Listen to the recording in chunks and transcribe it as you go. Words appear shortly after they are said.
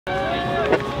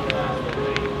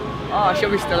I should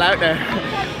be still out there.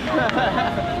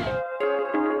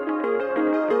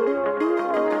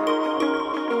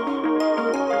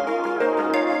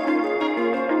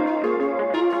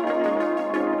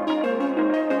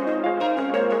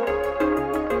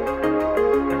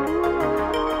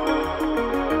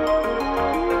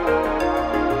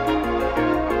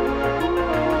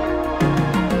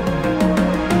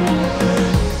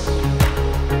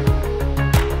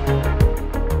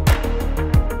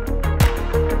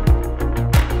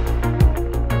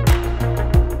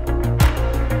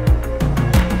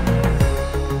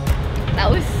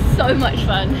 So much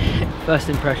fun. First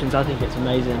impressions, I think it's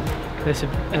amazing. It's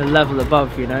a level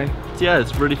above, you know. Yeah,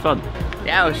 it's really fun.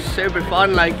 Yeah, it was super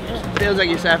fun. Like, it feels like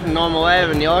you're surfing a normal wave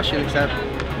in the ocean, except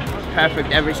it's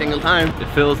perfect every single time.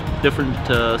 It feels different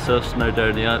to surf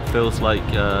Snowdonia. It feels like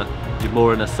you're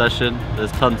more in a session.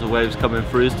 There's tons of waves coming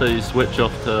through, so you switch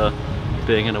off to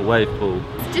being in a wave pool.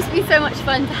 It's just been so much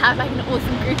fun to have like an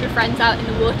awesome group of friends out in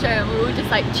the water, and we're all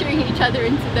just like cheering each other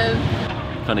into them.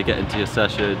 Kind of get into your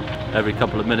session. Every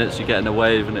couple of minutes you get in a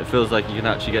wave and it feels like you can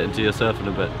actually get into your surfing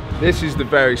a bit. This is the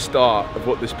very start of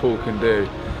what this pool can do,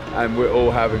 and we're all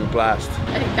having a blast.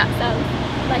 I think that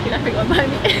sounds like an epic one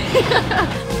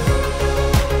moment.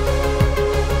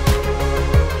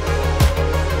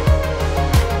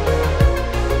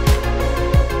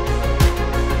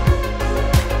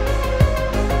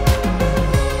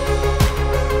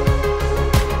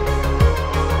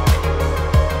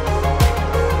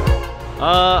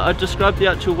 I'd describe the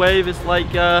actual wave as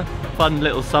like a fun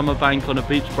little summer bank on a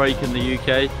beach break in the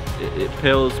UK. It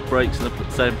peels, breaks in the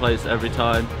same place every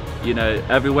time. You know,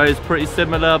 every wave is pretty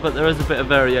similar, but there is a bit of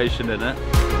variation in it.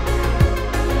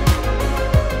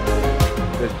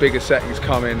 There's bigger settings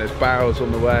coming, there's barrels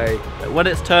on the way. When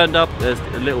it's turned up, there's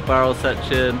a little barrel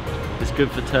section. It's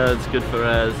good for turns, good for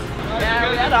airs. Yeah,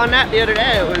 we had on that the other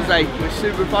day. It was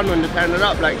super fun when they turned it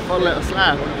up, like fun little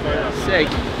slap. Sick.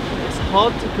 It's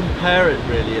hard to compare it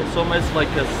really. It's almost like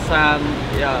a sand,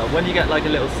 yeah, when you get like a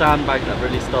little sandbank that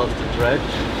really starts to dredge,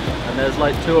 and there's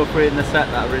like 2 or 3 in the set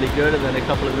that are really good, and then a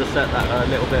couple in the set that are a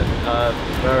little bit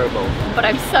variable. But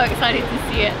I'm so excited to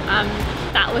see it.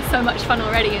 That was so much fun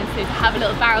already, and so to have a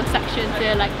little barrel section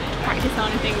to like practice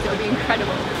on and things, it would be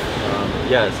incredible.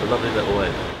 Yeah, it's a lovely little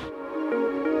wave.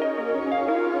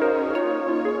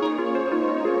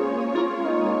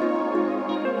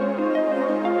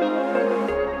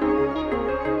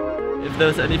 If there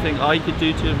was anything I could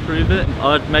do to improve it,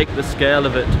 I'd make the scale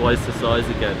of it twice the size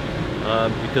again.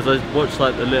 Because I watch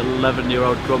like the little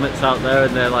 11-year-old grommets out there,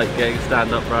 and they're like getting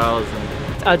stand-up barrels.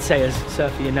 And I'd say as a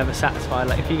surfer, you're never satisfied.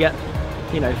 Like if you get,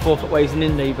 you know, 4-foot waves in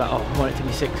India, you're like, oh, I want it to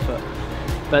be 6 foot.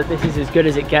 But this is as good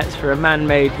as it gets for a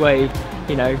man-made wave,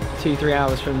 you know, 2-3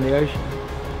 hours from the ocean.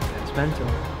 It's mental.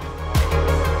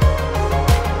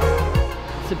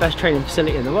 It's the best training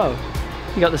facility in the world.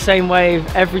 You got the same wave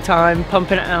every time,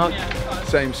 pumping it out.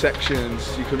 Same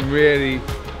sections, you can really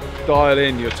dial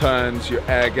in your turns, your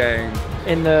air game.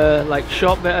 In the like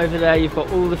shop bit over there, you've got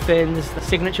all the fins, the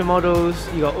signature models,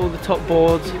 you got all the top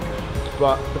boards.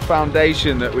 But the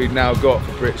foundation that we've now got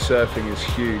for British surfing is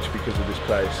huge because of this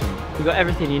place. And you've got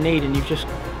everything you need, and you've just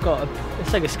got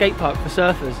it's like a skate park for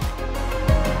surfers.